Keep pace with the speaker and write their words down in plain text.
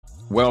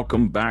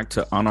Welcome back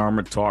to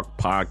Unarmored Talk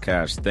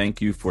Podcast.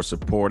 Thank you for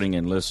supporting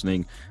and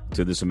listening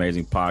to this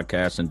amazing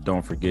podcast. And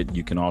don't forget,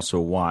 you can also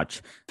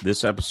watch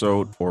this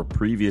episode or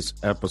previous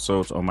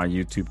episodes on my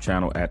YouTube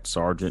channel at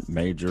Sergeant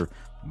Major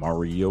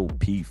Mario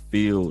P.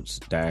 Fields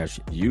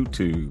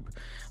YouTube.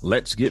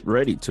 Let's get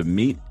ready to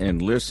meet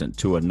and listen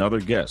to another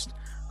guest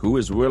who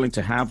is willing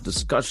to have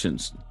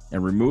discussions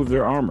and remove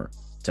their armor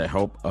to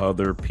help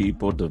other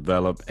people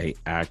develop an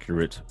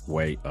accurate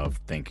way of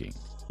thinking.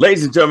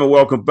 Ladies and gentlemen,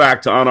 welcome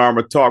back to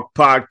Unarmored Talk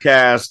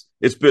Podcast.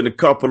 It's been a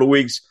couple of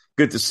weeks.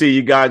 Good to see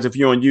you guys if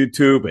you're on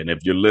YouTube, and if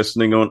you're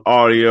listening on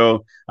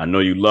audio, I know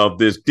you love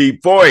this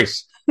deep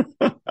voice.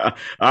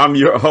 I'm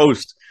your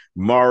host,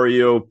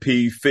 Mario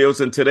P.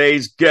 Fields, and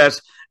today's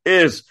guest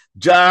is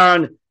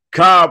John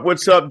Cobb.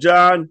 What's up,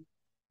 John?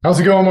 How's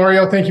it going,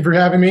 Mario? Thank you for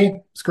having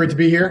me. It's great to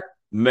be here.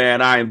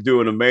 Man, I am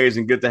doing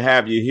amazing. Good to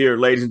have you here.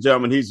 Ladies and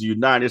gentlemen, he's a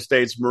United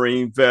States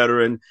Marine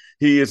veteran.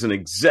 He is an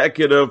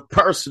executive,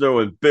 personal,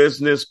 and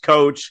business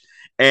coach,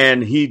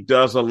 and he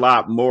does a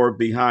lot more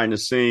behind the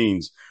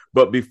scenes.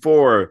 But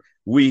before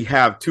we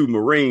have two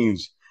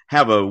Marines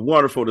have a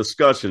wonderful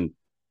discussion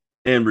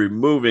in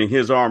removing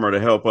his armor to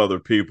help other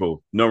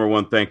people, number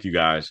one, thank you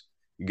guys.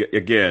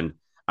 Again,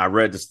 I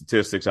read the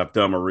statistics. I've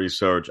done my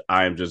research.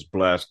 I am just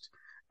blessed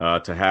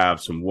to have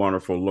some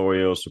wonderful,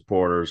 loyal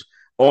supporters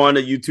on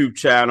the YouTube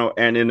channel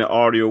and in the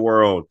audio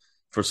world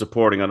for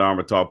supporting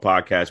Unarmored Talk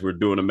Podcast. We're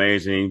doing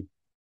amazing.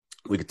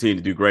 We continue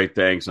to do great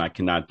things, and I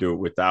cannot do it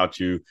without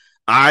you.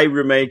 I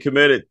remain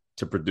committed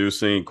to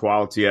producing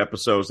quality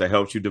episodes that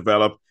helps you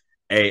develop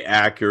an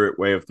accurate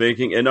way of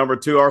thinking. And number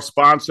two, our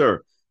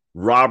sponsor,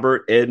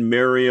 Robert and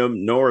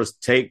Miriam Norris,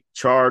 Take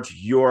Charge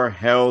Your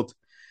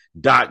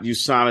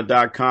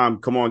Health.usana.com.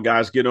 Come on,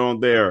 guys, get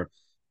on there.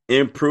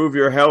 Improve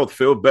your health,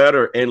 feel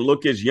better, and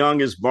look as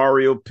young as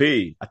Mario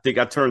P. I think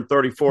I turn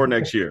 34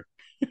 next year.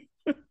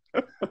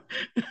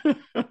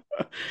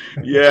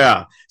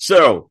 Yeah.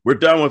 So we're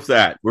done with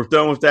that. We're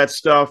done with that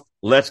stuff.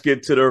 Let's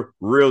get to the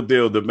real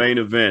deal, the main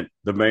event,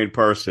 the main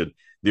person,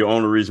 the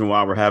only reason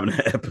why we're having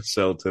an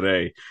episode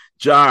today.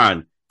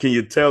 John, can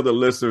you tell the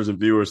listeners and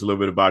viewers a little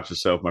bit about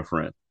yourself, my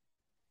friend?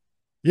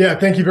 Yeah,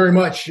 thank you very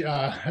much.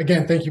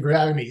 Again, thank you for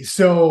having me.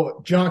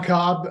 So John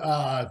Cobb,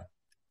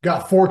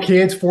 got 4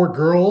 kids, 4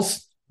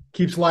 girls,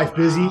 keeps life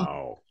busy,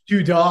 Wow.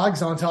 2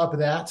 dogs on top of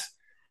that.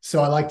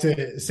 So I like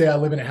to say I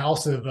live in a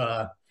house of,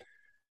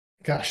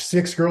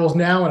 6 girls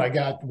now,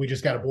 and we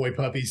just got a boy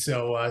puppy.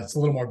 So it's a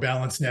little more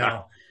balanced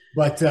now,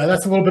 but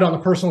that's a little bit on the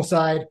personal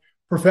side.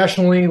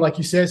 Professionally, like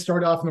you said,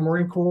 started off in the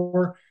Marine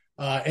Corps,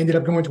 ended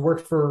up going to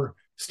work for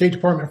State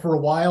Department for a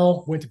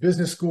while, went to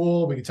business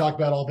school. We could talk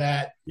about all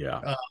that.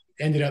 Yeah.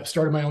 Ended up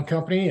starting my own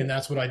company, and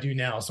that's what I do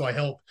now. So I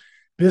help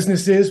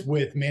businesses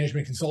with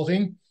management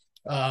consulting,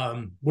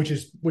 which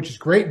is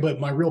great,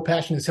 but my real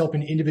passion is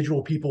helping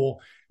individual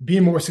people be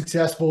more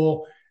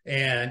successful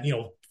and,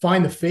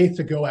 find the faith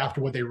to go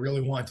after what they really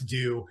want to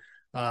do.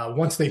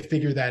 Once they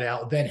figure that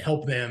out, then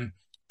help them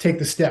take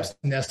the steps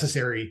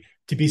necessary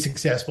to be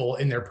successful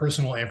in their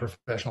personal and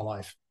professional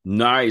life.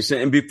 Nice.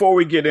 And before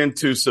we get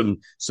into some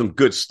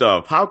good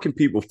stuff, how can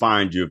people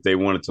find you if they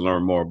wanted to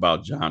learn more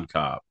about John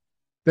Cobb?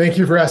 Thank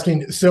you for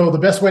asking. So the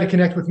best way to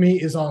connect with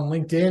me is on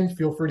LinkedIn.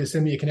 Feel free to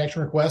send me a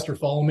connection request or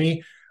follow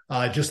me.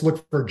 Just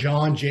look for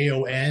John,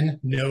 Jon,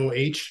 no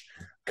H,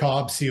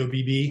 Cobb, Cobb,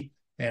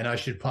 and I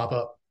should pop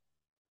up.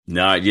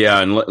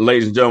 Yeah. And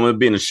ladies and gentlemen, it'll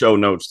be in the show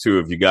notes too.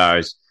 If you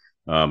guys,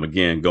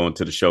 again, go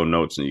into the show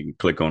notes and you can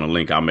click on a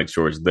link, I'll make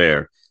sure it's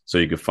there so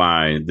you can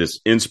find this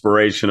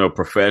inspirational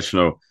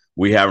professional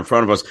we have in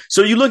front of us.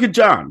 So you look at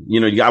John,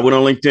 I went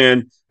on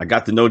LinkedIn. I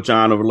got to know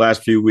John over the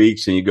last few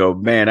weeks, and you go,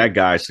 man, that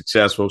guy's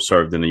successful,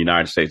 served in the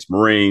United States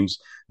Marines.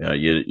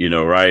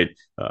 Right?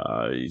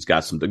 He's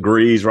got some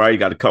degrees, right? He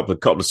got a couple of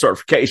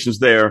certifications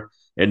there,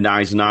 and now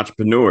he's an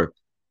entrepreneur.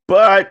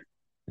 But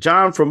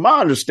John, from my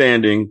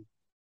understanding,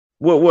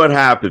 what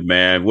happened,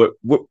 man? What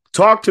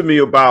talk to me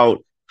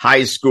about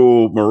high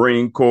school,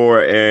 Marine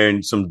Corps,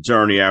 and some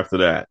journey after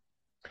that.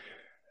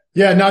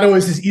 Yeah, not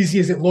always as easy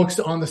as it looks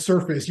on the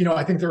surface.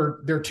 I think there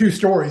are 2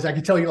 stories. I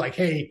could tell you, like,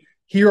 hey,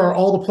 here are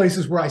all the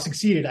places where I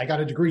succeeded. I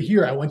got a degree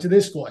here. I went to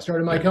this school. I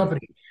started my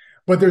company.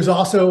 But there's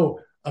also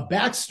a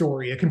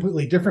backstory, a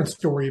completely different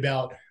story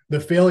about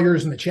the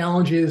failures and the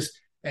challenges.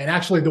 And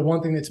actually, the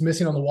one thing that's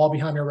missing on the wall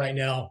behind me right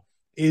now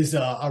is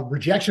a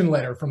rejection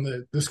letter from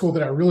the school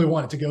that I really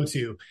wanted to go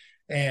to.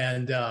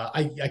 And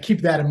I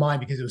keep that in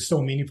mind because it was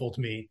so meaningful to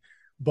me.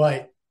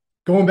 But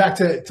going back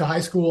to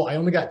high school, I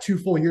only got 2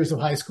 full years of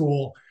high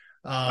school.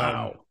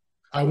 Wow.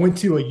 I went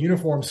to a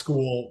uniform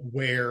school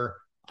where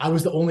I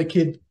was the only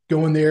kid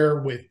going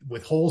there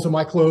with holes in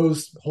my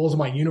clothes, holes in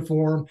my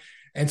uniform.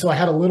 And so I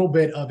had a little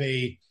bit of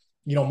a,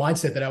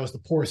 mindset that I was the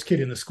poorest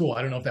kid in the school.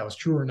 I don't know if that was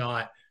true or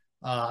not.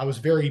 I was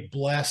very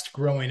blessed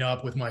growing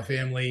up with my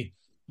family,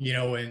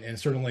 and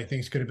certainly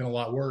things could have been a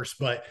lot worse.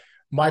 But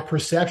my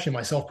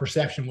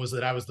self-perception was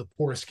that I was the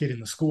poorest kid in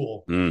the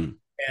school.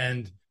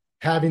 And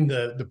having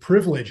the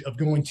privilege of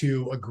going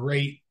to a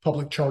great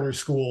public charter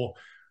school,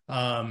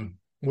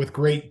 with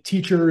great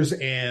teachers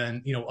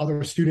and,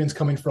 other students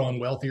coming from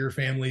wealthier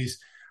families,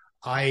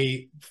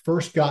 I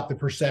first got the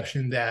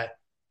perception that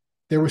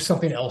there was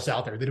something else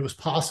out there, that it was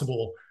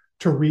possible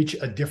to reach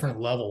a different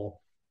level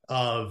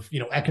of,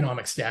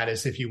 economic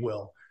status, if you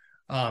will.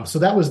 So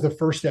that was the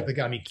first step that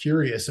got me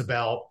curious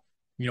about,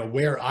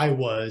 where I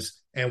was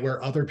and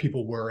where other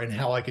people were and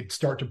how I could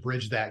start to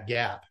bridge that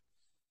gap.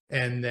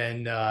 And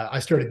then I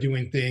started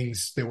doing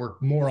things that were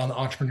more on the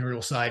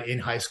entrepreneurial side in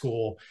high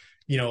school,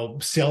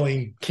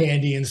 selling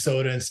candy and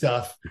soda and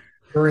stuff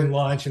during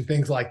lunch and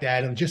things like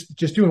that. And just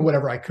doing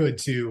whatever I could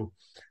to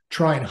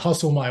try and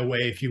hustle my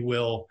way, if you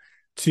will,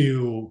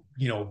 to,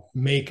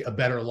 make a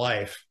better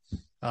life.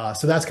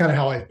 So that's kind of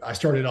how I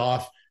started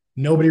off.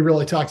 Nobody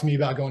really talked to me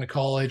about going to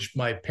college.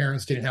 My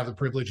parents didn't have the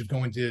privilege of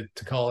going to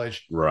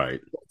college.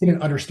 Right.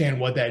 Didn't understand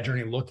what that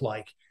journey looked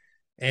like.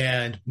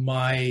 And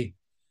my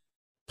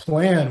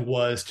plan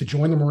was to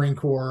join the Marine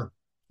Corps,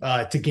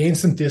 to gain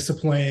some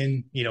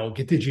discipline,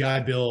 get the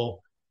GI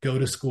Bill, go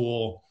to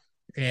school.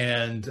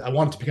 And I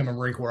wanted to become a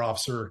Marine Corps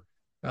officer.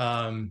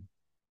 But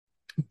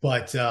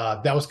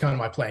that was kind of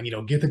my plan,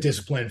 get the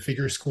discipline,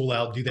 figure school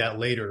out, do that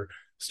later,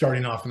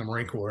 starting off in the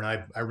Marine Corps.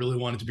 And I really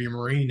wanted to be a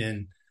Marine.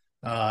 And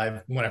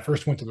when I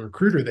first went to the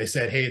recruiter, they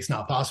said, hey, it's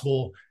not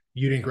possible.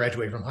 You didn't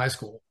graduate from high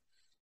school.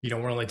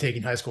 We're only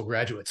taking high school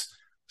graduates.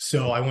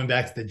 So I went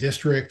back to the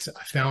district.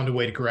 I found a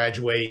way to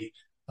graduate,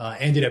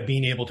 ended up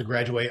being able to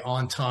graduate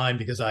on time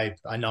because I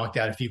knocked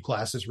out a few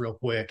classes real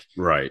quick.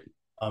 Right.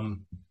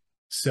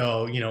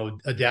 So,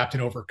 adapt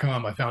and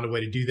overcome. I found a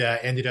way to do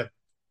that. Ended up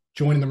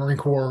joining the Marine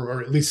Corps,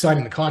 or at least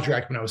signing the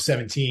contract when I was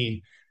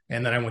 17.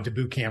 And then I went to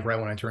boot camp right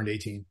when I turned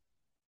 18.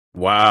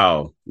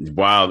 Wow.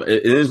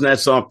 Isn't that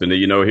something that,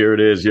 here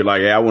it is. You're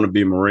like, hey, I want to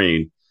be a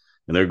Marine.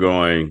 And they're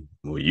going,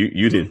 well,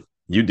 you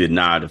did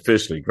not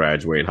officially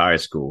graduate high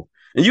school.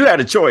 And you had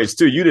a choice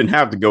too. You didn't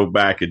have to go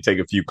back and take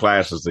a few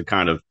classes to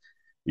kind of,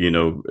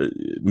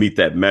 meet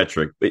that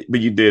metric,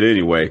 but you did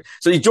anyway.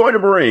 So you joined the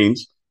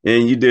Marines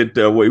and you did,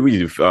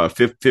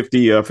 50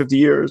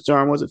 years,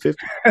 John, was it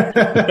 50?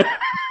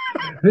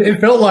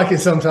 It felt like it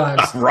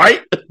sometimes.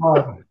 Right.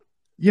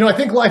 I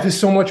think life is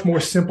so much more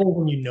simple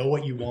when you know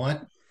what you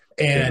want.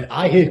 And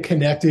I had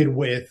connected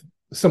with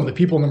some of the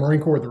people in the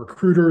Marine Corps, the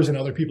recruiters and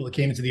other people that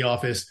came into the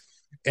office.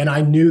 And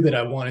I knew that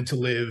I wanted to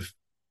live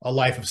a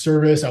life of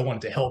service. I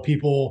wanted to help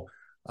people.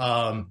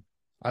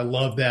 I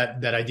love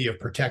that idea of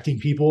protecting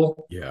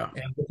people. Yeah.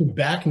 And looking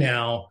back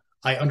now,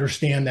 I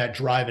understand that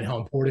drive and how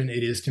important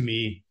it is to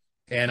me.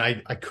 And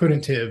I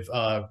couldn't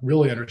have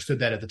really understood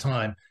that at the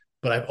time,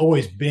 but I've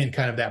always been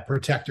kind of that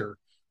protector.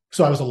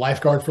 So I was a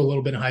lifeguard for a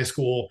little bit in high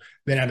school.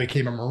 Then I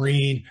became a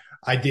Marine.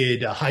 I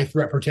did high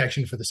threat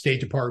protection for the State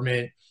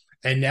Department.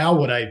 And now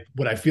what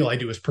I feel I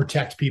do is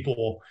protect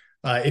people,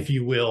 if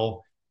you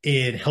will,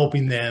 in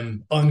helping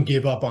them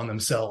ungive up on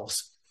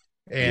themselves.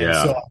 And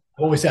so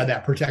I've always had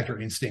that protector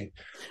instinct.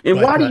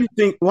 And why do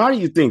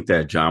you think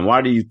that, John?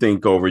 Why do you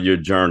think over your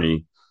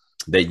journey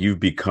that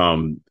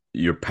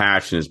your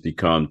passion has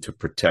become to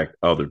protect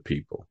other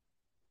people?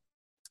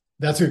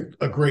 That's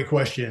a great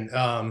question.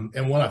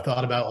 And one I've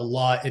thought about a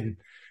lot. And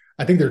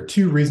I think there are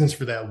two reasons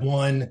for that.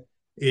 One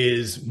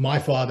is my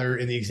father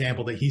and the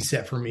example that he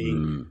set for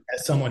me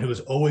as someone who was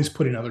always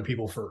putting other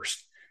people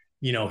first.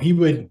 He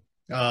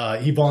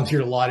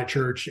volunteered a lot at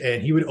church,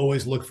 and he would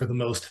always look for the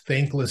most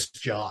thankless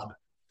job.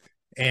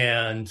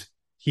 And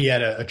he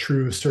had a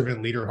true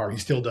servant leader heart. He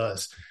still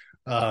does.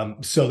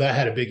 So that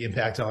had a big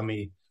impact on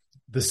me.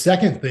 The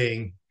second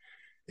thing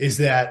is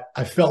that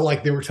I felt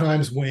like there were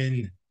times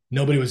when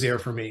nobody was there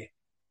for me.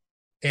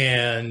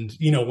 And,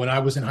 when I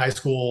was in high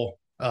school,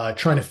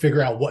 trying to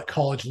figure out what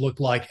college looked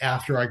like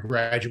after I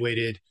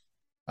graduated,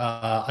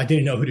 I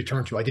didn't know who to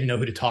turn to. I didn't know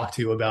who to talk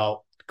to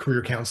about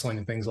career counseling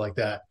and things like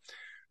that.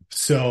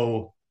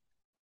 So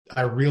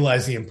I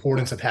realized the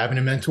importance of having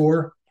a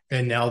mentor.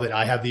 And now that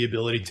I have the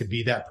ability to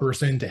be that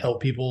person to help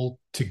people,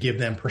 to give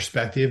them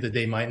perspective that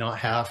they might not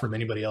have from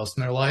anybody else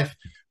in their life,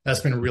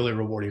 that's been really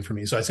rewarding for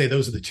me. So I'd say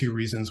those are the two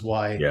reasons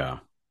why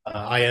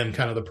I am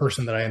kind of the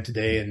person that I am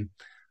today and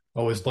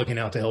always looking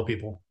out to help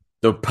people.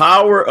 The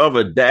power of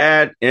a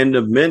dad and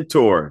a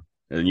mentor.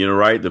 And,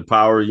 right? The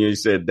power, you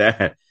said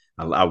dad.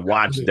 I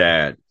watched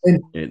dad.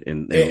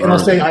 And I'll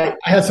say I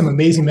had some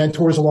amazing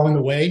mentors along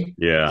the way.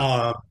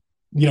 Yeah.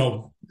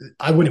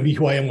 I wouldn't be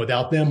who I am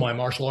without them, my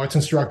martial arts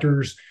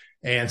instructors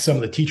and some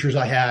of the teachers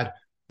I had.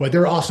 But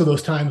there are also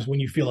those times when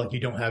you feel like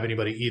you don't have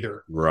anybody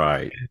either.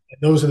 Right.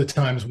 And those are the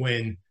times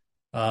when,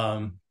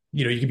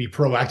 you can be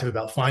proactive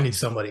about finding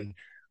somebody.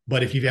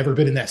 But if you've ever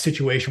been in that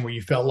situation where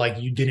you felt like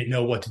you didn't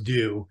know what to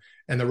do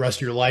and the rest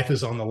of your life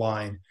is on the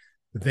line,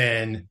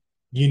 then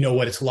you know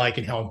what it's like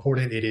and how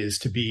important it is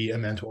to be a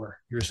mentor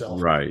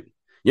yourself. Right.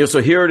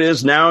 So here it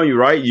is now. You're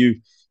right.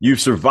 You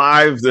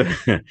survived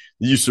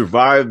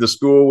the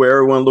school where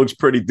everyone looks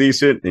pretty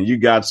decent, and you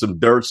got some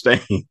dirt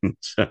stains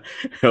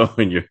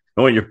on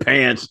your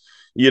pants,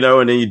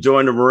 and then you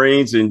join the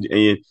Marines and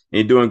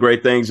you're doing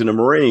great things in the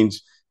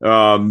Marines.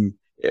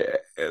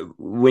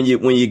 when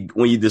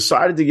you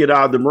decided to get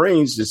out of the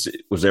Marines,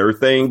 was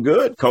everything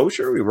good,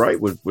 kosher, right?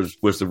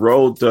 Was the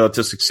road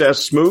to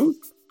success smooth?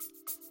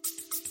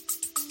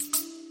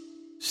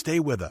 Stay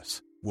with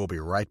us. We'll be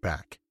right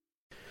back.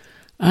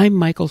 I'm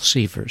Michael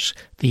Sievers,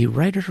 the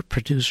writer,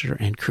 producer,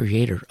 and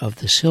creator of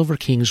The Silver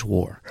King's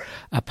War,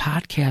 a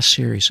podcast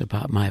series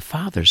about my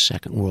father's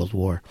Second World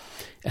War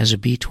as a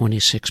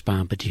B-26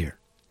 bombardier.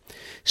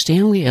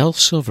 Stanley L.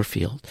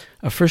 Silverfield,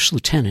 a first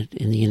lieutenant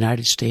in the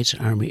United States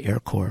Army Air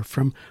Corps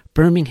from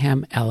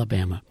Birmingham,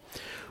 Alabama,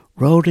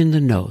 rode in the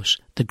nose,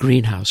 the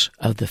greenhouse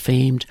of the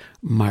famed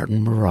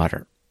Martin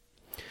Marauder.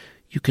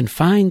 You can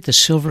find The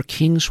Silver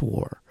King's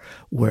War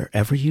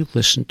wherever you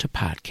listen to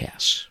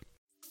podcasts.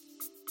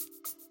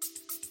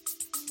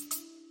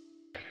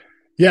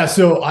 Yeah,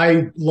 so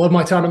I love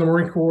my time in the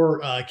Marine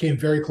Corps. Came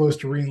very close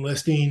to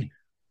re-enlisting,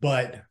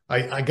 but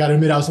I got to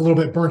admit I was a little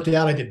bit burnt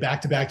out. I did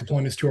back-to-back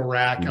deployments to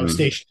Iraq. Mm-hmm. I was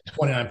stationed at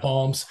 29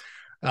 Palms,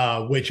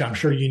 which I'm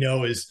sure you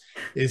know is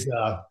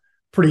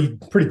pretty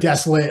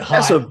desolate. Hot.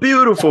 That's a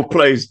beautiful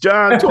place,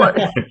 John.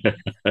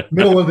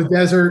 Middle of the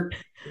desert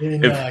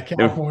in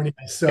California.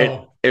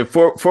 And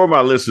for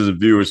my listeners and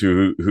viewers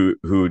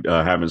who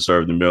haven't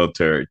served in the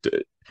military,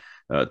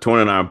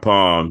 29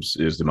 Palms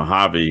is the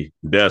Mojave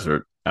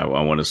Desert. I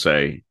want to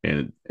say,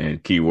 and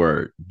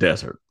keyword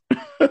desert.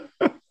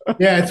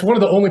 Yeah, it's one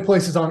of the only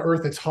places on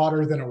Earth that's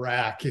hotter than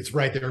Iraq. It's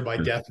right there by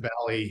Death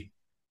Valley.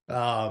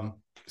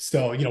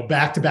 So,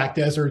 back-to-back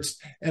deserts.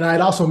 And I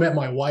had also met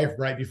my wife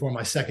right before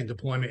my second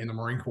deployment in the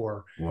Marine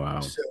Corps.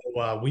 Wow.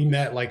 So we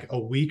met like a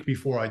week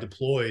before I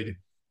deployed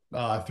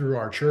through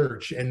our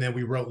church. And then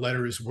we wrote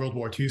letters World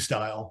War II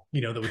style,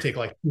 that would take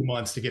like 2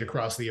 months to get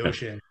across the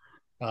ocean,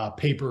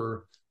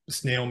 paper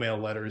snail mail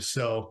letters.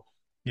 So,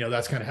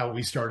 that's kind of how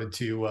we started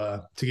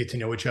to get to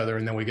know each other.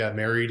 And then we got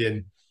married,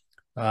 and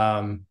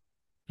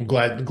I'm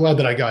glad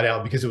that I got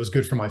out because it was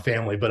good for my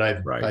family, but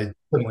I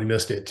certainly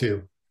missed it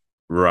too.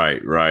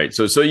 Right.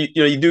 So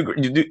you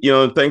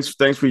do, thanks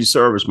for your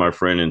service, my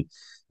friend. And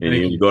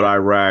you go to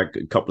Iraq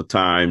a couple of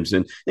times,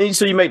 and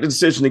so you make the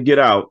decision to get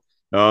out.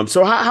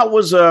 So how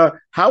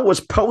was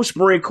post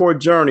Marine Corps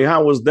journey?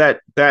 How was that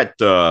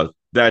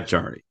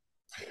journey?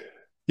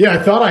 Yeah,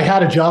 I thought I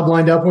had a job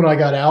lined up when I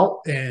got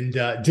out, and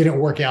didn't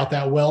work out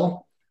that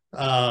well.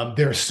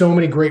 There are so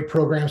many great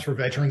programs for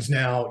veterans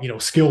now.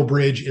 Skill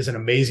Bridge is an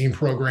amazing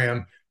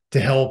program to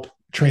help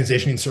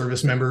transitioning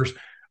service members.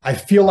 I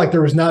feel like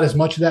there was not as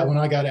much of that when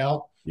I got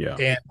out. Yeah.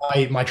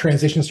 And my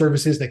transition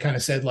services, they kind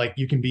of said, like,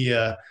 you can be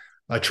a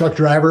truck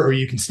driver or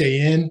you can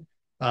stay in.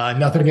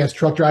 Nothing against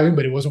truck driving,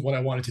 but it wasn't what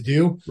I wanted to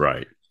do.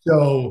 Right.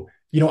 So,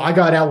 I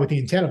got out with the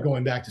intent of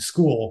going back to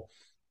school,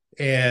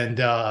 and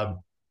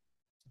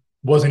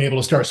wasn't able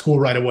to start school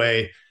right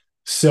away.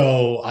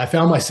 So I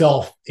found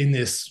myself in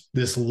this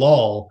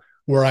lull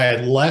where I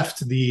had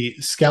left the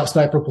Scout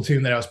Sniper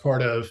platoon that I was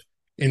part of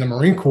in the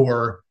Marine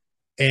Corps.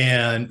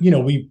 And,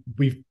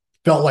 we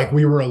felt like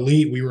we were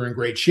elite. We were in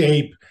great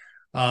shape.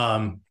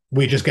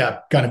 We just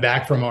got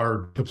back from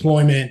our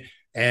deployment,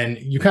 and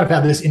you kind of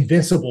have this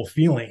invincible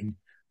feeling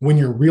when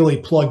you're really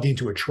plugged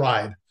into a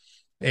tribe.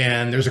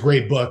 And there's a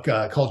great book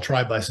called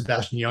Tribe by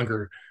Sebastian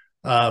Junger.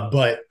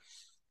 But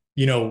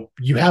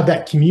you have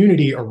that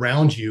community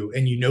around you,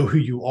 and you know who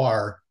you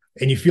are,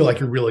 and you feel like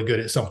you're really good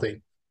at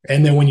something.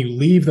 And then when you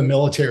leave the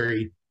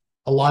military,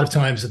 a lot of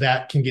times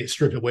that can get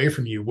stripped away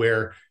from you,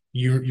 where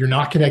you're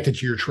not connected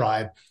to your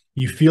tribe.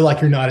 You feel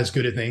like you're not as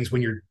good at things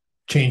when you're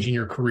changing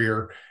your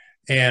career,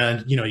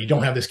 and, you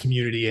don't have this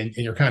community, and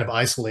you're kind of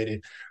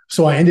isolated.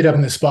 So I ended up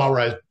in this spot where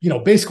I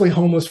was, basically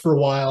homeless for a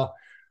while,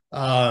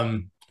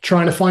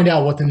 trying to find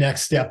out what the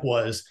next step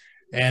was.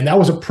 And that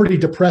was a pretty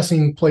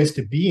depressing place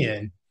to be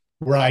in,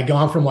 where I had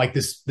gone from like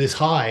this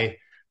high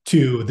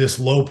to this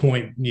low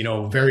point,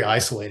 very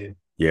isolated.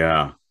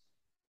 Yeah.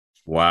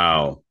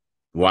 Wow.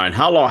 And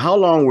how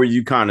long were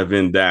you kind of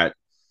in that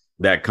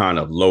kind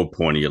of low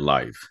point of your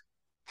life?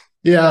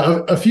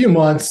 Yeah, a few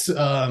months. Things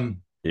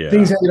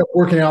ended up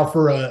working out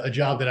for a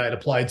job that I had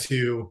applied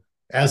to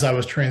as I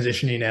was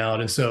transitioning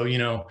out. And so,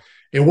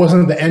 it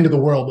wasn't the end of the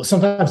world, but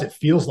sometimes it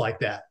feels like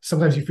that.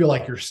 Sometimes you feel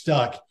like you're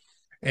stuck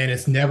and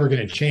it's never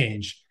going to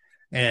change.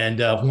 And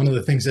one of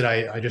the things that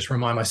I just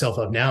remind myself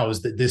of now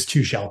is that this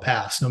too shall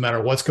pass. No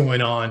matter what's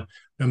going on,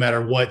 no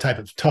matter what type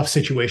of tough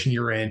situation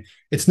you're in,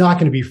 it's not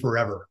going to be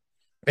forever.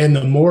 And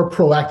the more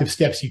proactive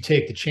steps you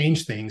take to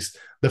change things,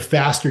 the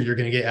faster you're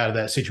going to get out of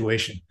that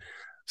situation.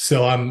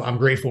 So I'm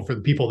grateful for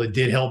the people that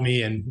did help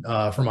me, and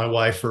for my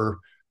wife for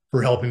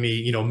helping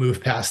me,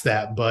 move past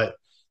that. But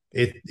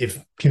it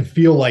can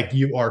feel like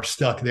you are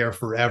stuck there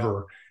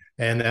forever,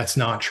 and that's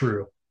not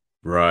true.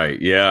 Right.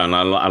 Yeah. And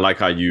I like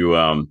how you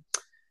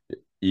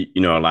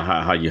like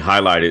how you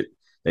highlighted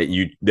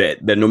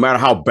that no matter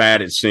how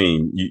bad it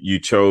seemed, you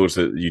chose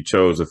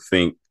to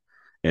think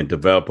and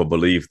develop a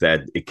belief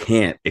that it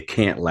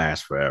can't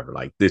last forever.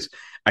 Like this,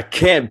 I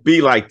can't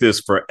be like this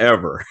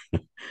forever.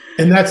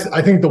 And that's,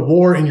 I think, the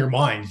war in your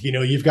mind.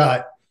 You've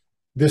got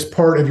this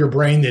part of your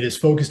brain that is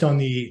focused on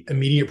the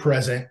immediate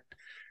present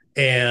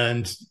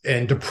and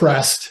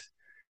depressed,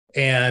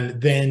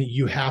 And then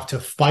you have to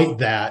fight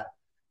that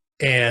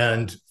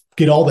and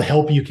get all the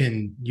help you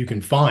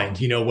can find,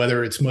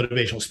 whether it's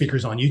motivational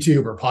speakers on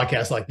YouTube or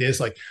podcasts like this.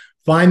 Like,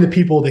 find the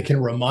people that can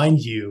remind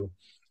you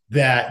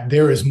that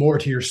there is more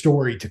to your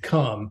story to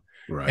come,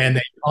 right, and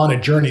that you're on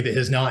a journey that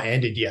has not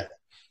ended yet.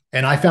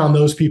 And I found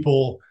those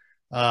people.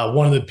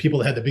 One of the people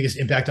that had the biggest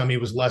impact on me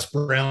was Les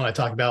Brown. I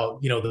talk about,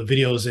 the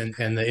videos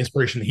and the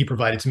inspiration that he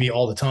provided to me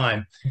all the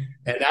time.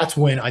 And that's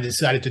when I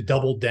decided to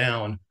double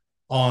down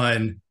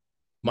on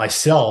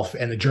myself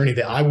and the journey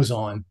that I was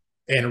on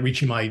and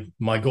reaching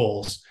my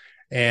goals.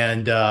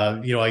 And,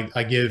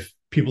 I give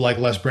people like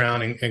Les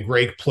Brown and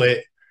Greg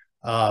Plitt,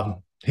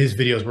 his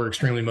videos were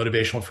extremely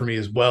motivational for me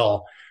as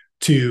well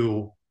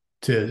to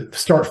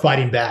start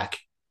fighting back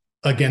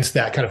against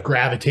that kind of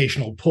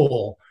gravitational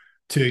pull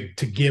to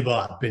give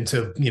up and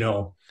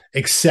to,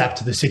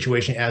 accept the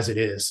situation as it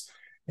is.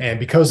 And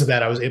because of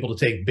that, I was able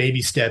to take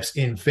baby steps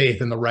in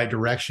faith in the right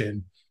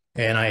direction.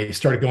 And I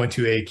started going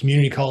to a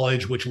community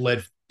college, which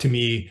led to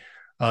me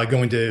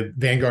going to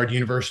Vanguard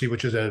University,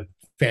 which is a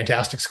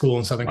fantastic school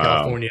in Southern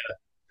California.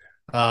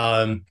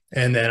 And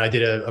then I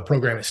did a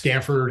program at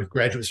Stanford,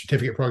 graduate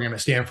certificate program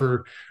at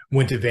Stanford,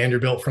 went to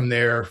Vanderbilt from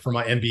there for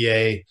my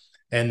MBA,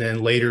 and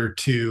then later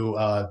to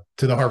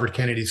the Harvard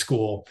Kennedy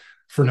School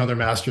for another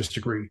master's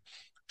degree.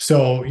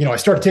 So, I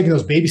started taking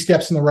those baby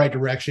steps in the right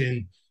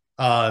direction.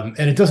 And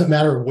it doesn't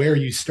matter where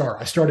you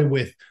start. I started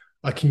with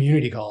a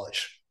community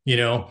college,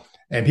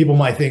 and people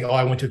might think, oh,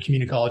 I went to a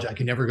community college, I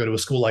can never go to a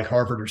school like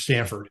Harvard or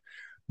Stanford.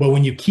 But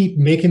when you keep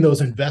making those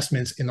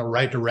investments in the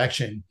right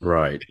direction,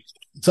 right,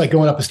 it's like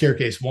going up a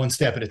staircase one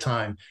step at a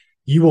time.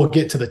 You will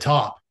get to the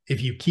top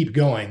if you keep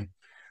going,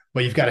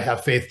 but you've got to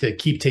have faith to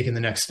keep taking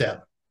the next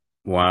step.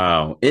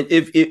 Wow.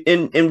 If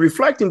in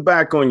reflecting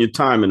back on your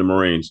time in the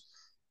Marines,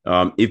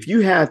 if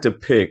you had to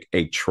pick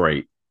a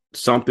trait,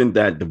 something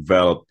that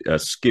developed, a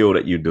skill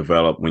that you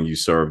developed when you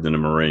served in the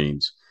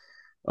Marines,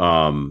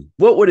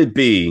 what would it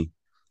be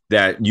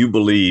that you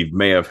believe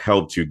may have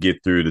helped you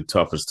get through the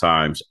toughest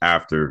times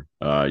after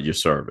your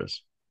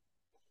service?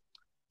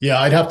 Yeah,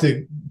 I'd have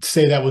to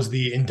say that was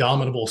the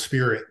indomitable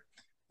spirit.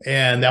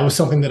 And that was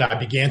something that I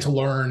began to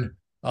learn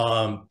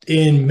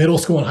in middle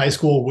school and high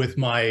school with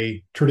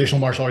my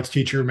traditional martial arts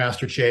teacher,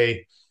 Master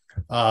Che,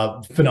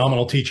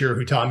 phenomenal teacher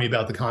who taught me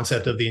about the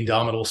concept of the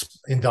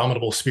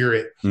indomitable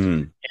spirit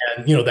and,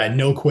 that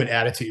no quit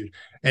attitude.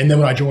 And then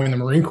when I joined the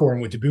Marine Corps and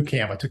went to boot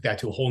camp, I took that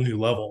to a whole new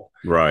level.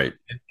 Right.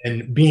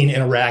 And being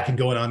in Iraq and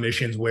going on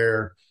missions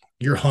where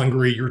you're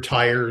hungry, you're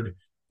tired,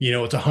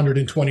 it's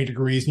 120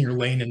 degrees and you're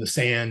laying in the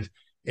sand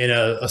in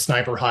a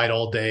sniper hide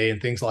all day and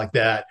things like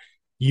that.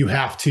 You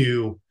have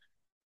to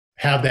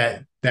have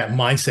that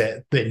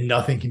mindset that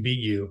nothing can beat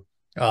you,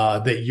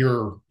 that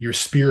your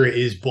spirit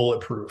is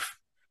bulletproof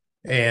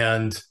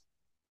and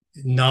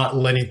not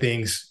letting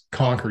things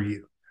conquer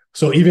you.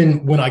 So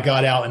even when I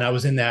got out and I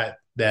was in that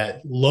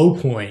low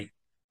point,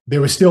 there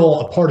was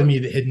still a part of me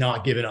that had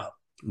not given up.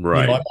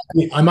 Right.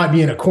 I might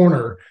be in a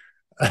corner,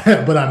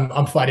 but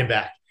I'm fighting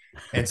back.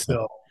 And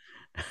so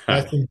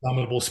that's the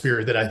indomitable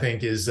spirit that I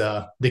think is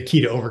the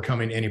key to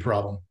overcoming any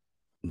problem.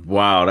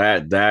 Wow,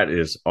 that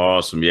is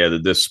awesome. Yeah,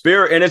 the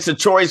spirit, and it's a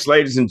choice,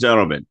 ladies and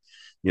gentlemen.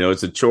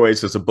 It's a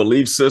choice. It's a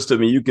belief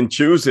system, and you can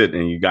choose it.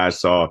 And you guys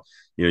saw,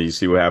 you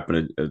see what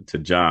happened to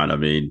John. I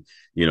mean,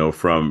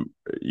 from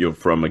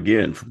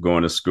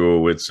going to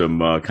school with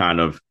some kind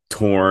of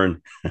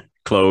torn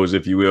clothes,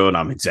 if you will, and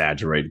I'm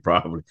exaggerating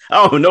probably.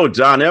 Oh no,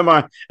 John, am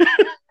I?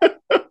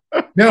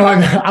 No,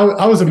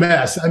 I was a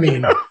mess. I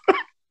mean,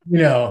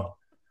 yeah.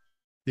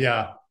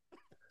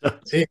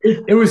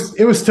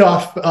 It was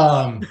tough.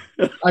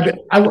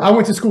 I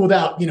went to school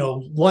without,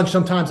 lunch.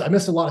 Sometimes I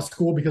missed a lot of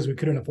school because we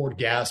couldn't afford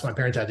gas. My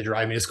parents had to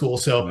drive me to school.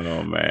 So,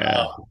 oh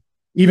man,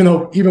 even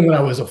when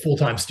I was a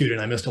full-time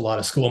student, I missed a lot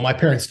of school. My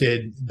parents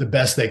did the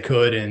best they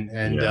could.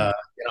 And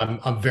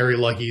I'm very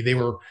lucky. They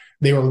were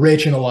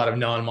rich in a lot of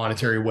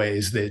non-monetary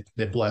ways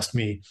that blessed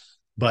me.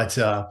 But,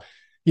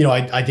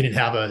 I didn't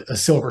have a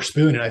silver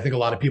spoon. And I think a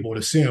lot of people would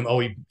assume,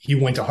 oh, he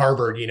went to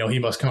Harvard, he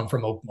must come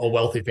from a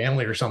wealthy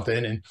family or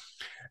something. And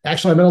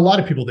actually, I met a lot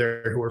of people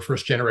there who were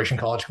first-generation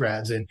college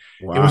grads, and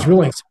It was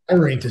really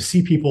inspiring to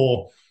see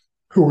people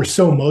who were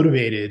so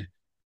motivated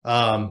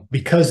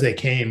because they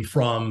came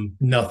from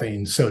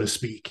nothing, so to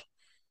speak.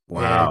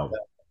 Wow.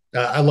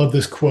 And, I love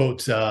this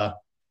quote,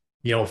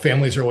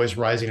 families are always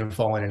rising and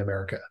falling in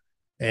America,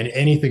 and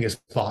anything is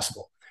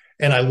possible.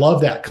 And I love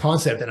that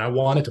concept, and I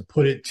wanted to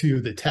put it to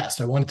the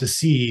test. I wanted to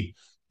see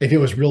if it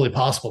was really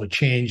possible to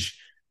change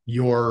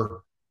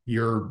your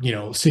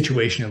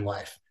situation in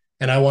life.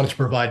 And I wanted to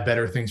provide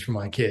better things for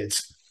my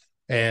kids.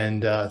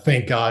 And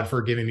thank God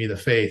for giving me the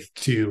faith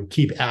to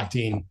keep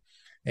acting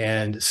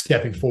and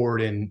stepping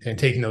forward and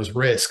taking those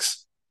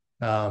risks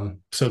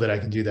so that I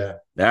can do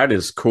that. That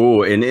is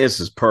cool. And this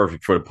is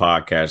perfect for the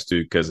podcast,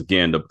 too, because,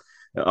 again, the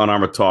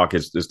Unarmored Talk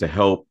is to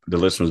help the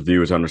listeners,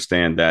 viewers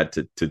understand that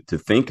to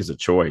think is a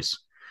choice.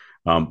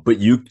 But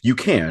you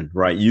can,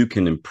 right? You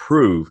can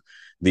improve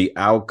the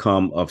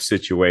outcome of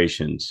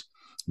situations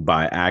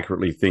by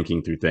accurately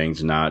thinking through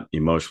things, not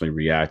emotionally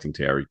reacting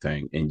to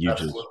everything. And you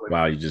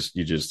Absolutely.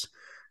 you just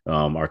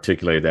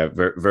articulated that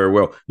very, very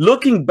well.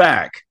 Looking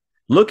back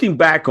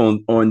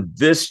on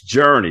this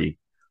journey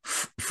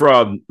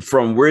from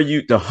where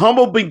the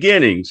humble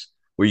beginnings,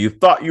 where you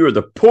thought you were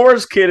the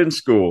poorest kid in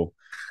school,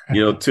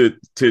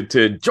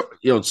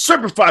 to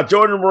simplify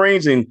joining the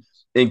Marines and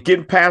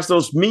getting past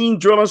those mean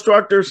drill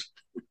instructors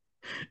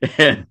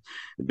and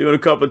doing a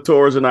couple of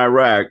tours in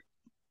Iraq,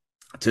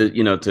 to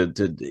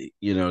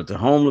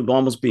homeless,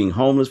 almost being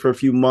homeless for a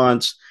few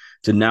months,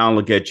 to now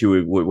look at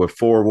you with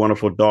 4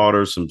 wonderful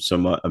daughters,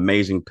 some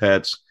amazing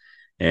pets,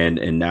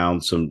 and now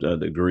some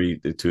degree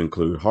to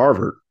include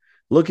Harvard.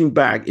 Looking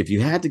back, if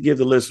you had to give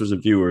the listeners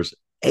and viewers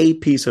a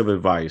piece of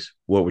advice,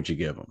 what would you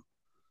give them?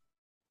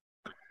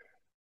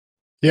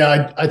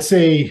 Yeah, I'd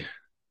say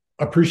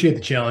appreciate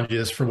the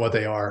challenges for what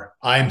they are.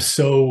 I'm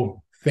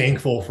so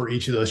thankful for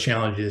each of those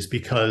challenges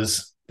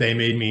because they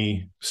made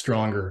me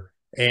stronger.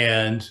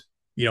 And,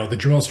 the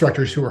drill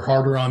instructors who are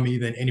harder on me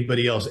than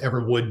anybody else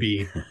ever would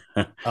be,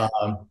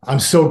 I'm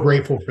so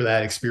grateful for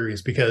that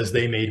experience because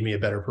they made me a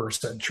better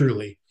person,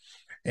 truly.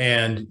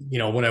 And,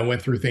 when I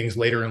went through things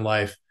later in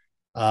life,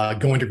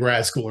 going to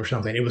grad school or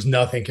something, it was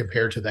nothing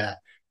compared to that.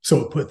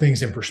 So it put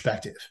things in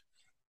perspective.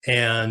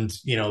 And,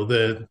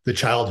 the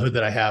childhood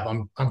that I have,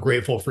 I'm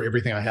grateful for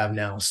everything I have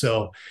now.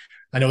 So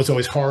I know it's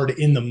always hard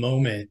in the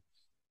moment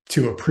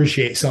to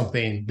appreciate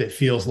something that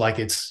feels like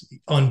it's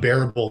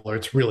unbearable or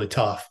it's really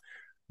tough,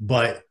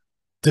 but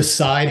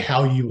decide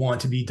how you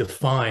want to be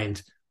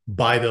defined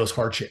by those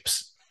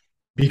hardships,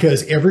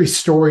 because every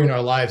story in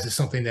our lives is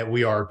something that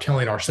we are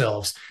telling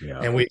ourselves,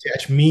 and we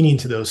attach meaning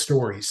to those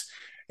stories.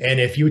 And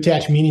if you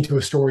attach meaning to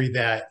a story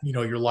that,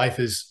 your life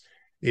is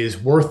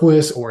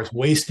worthless or it's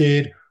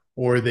wasted,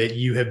 or that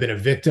you have been a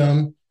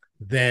victim,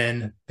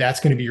 then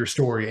that's going to be your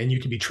story. And you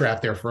can be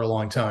trapped there for a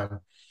long time,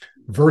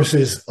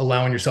 versus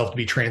allowing yourself to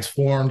be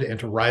transformed and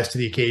to rise to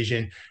the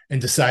occasion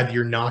and decide that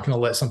you're not going to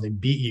let something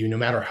beat you, no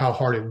matter how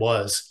hard it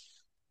was.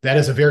 That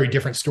is a very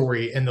different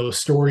story. And those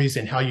stories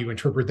and how you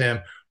interpret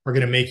them are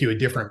going to make you a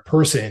different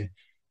person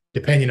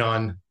depending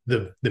on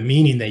the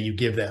meaning that you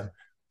give them.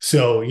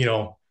 So,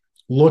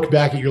 look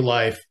back at your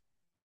life,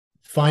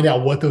 find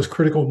out what those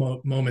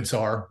critical moments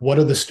are. What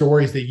are the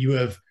stories that you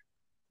have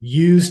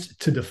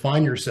used to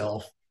define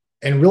yourself,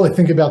 and really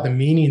think about the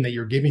meaning that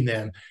you're giving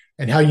them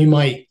and how you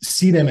might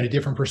see them in a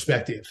different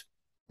perspective,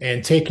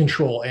 and take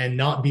control and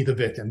not be the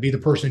victim, be the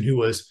person who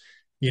was,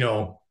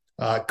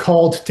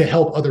 called to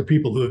help other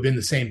people who have been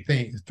the same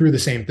thing through the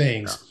same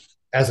things,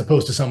 as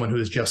opposed to someone who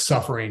is just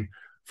suffering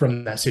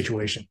from that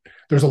situation.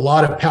 There's a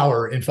lot of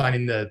power in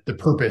finding the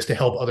purpose to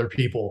help other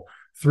people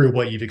through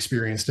what you've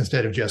experienced,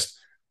 instead of just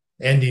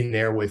ending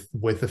there with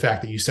the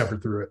fact that you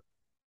suffered through it.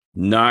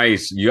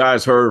 Nice. You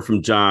guys heard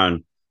from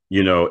John,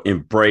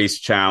 embrace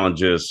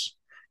challenges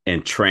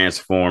and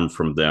transform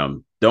from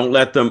them. Don't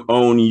let them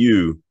own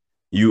you.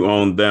 You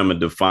own them, and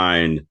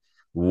define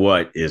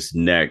what is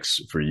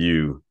next for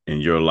you in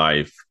your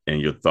life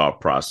and your thought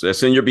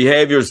process and your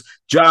behaviors.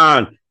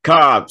 John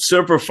Cobb,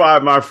 Semper Fi,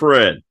 my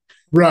friend.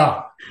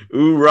 Rah.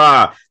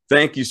 Hoorah.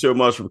 Thank you so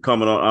much for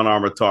coming on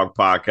Unarmored Talk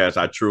podcast.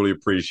 I truly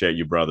appreciate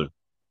you, brother.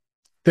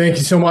 Thank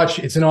you so much.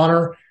 It's an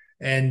honor.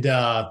 And,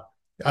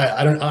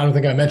 I don't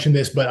think I mentioned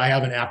this, but I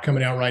have an app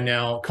coming out right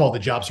now called the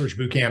Job Search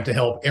Bootcamp to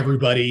help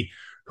everybody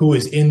who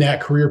is in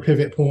that career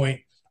pivot point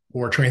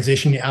or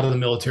transitioning out of the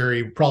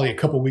military, probably a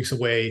couple of weeks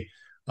away.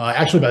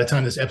 Actually, by the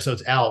time this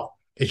episode's out,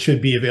 it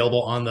should be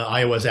available on the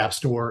iOS App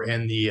Store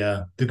and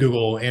the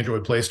Google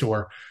Android Play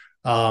Store.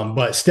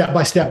 But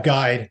step-by-step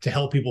guide to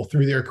help people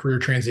through their career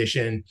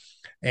transition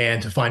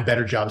and to find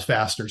better jobs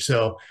faster.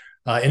 So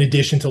in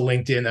addition to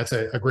LinkedIn, that's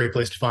a great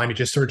place to find me.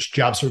 Just search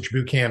Job Search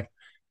Bootcamp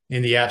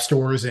in the app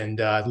stores, and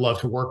I'd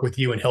love to work with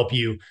you and help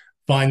you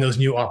find those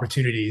new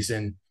opportunities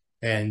and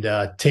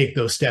take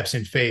those steps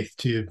in faith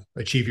to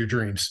achieve your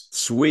dreams.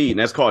 Sweet.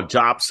 And that's called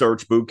Job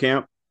Search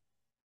Bootcamp?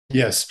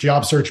 Yes,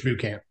 Job Search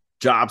Bootcamp.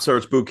 Job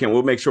Search Bootcamp.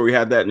 We'll make sure we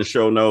have that in the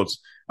show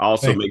notes. I'll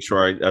also make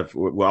sure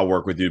I'll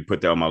work with you to put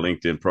that on my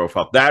LinkedIn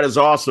profile. That is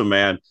awesome,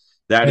 man.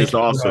 That is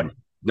awesome. Right.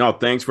 No,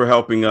 thanks for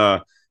helping,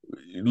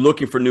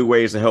 looking for new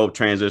ways to help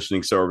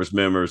transitioning service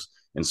members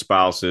and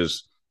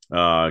spouses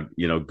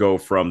go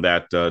from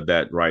that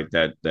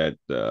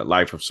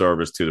life of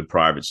service to the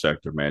private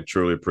sector, man.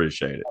 Truly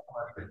appreciate it.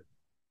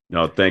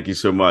 No, thank you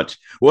so much.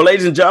 Well,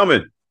 ladies and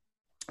gentlemen,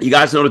 you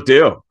guys know the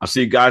deal. I'll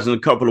see you guys in a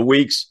couple of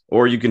weeks,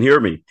 or you can hear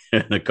me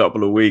in a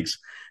couple of weeks.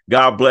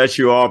 God bless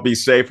you all. Be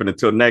safe. And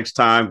until next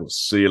time, we'll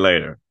see you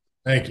later.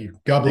 Thank you.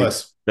 God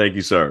bless. Thank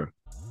you, sir.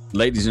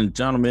 Ladies and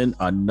gentlemen,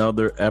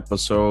 another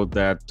episode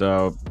that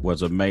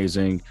was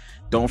amazing.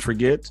 Don't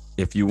forget,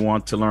 if you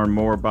want to learn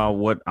more about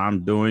what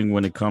I'm doing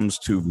when it comes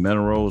to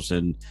minerals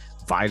and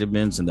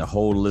vitamins and the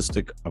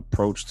holistic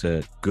approach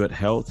to good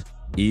health,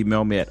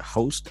 email me at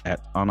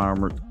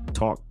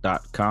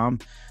host@unarmoredtalk.com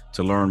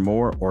to learn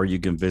more, or you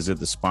can visit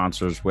the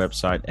sponsor's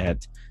website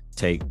at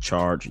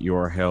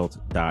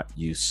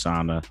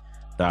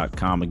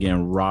takechargeyourhealth.usana.com.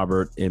 Again,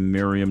 Robert and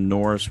Miriam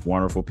Norris,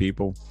 wonderful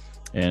people.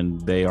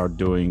 and they are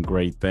doing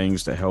great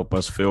things to help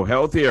us feel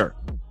healthier.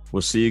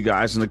 We'll see you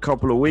guys in a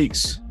couple of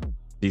weeks.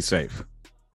 Be safe.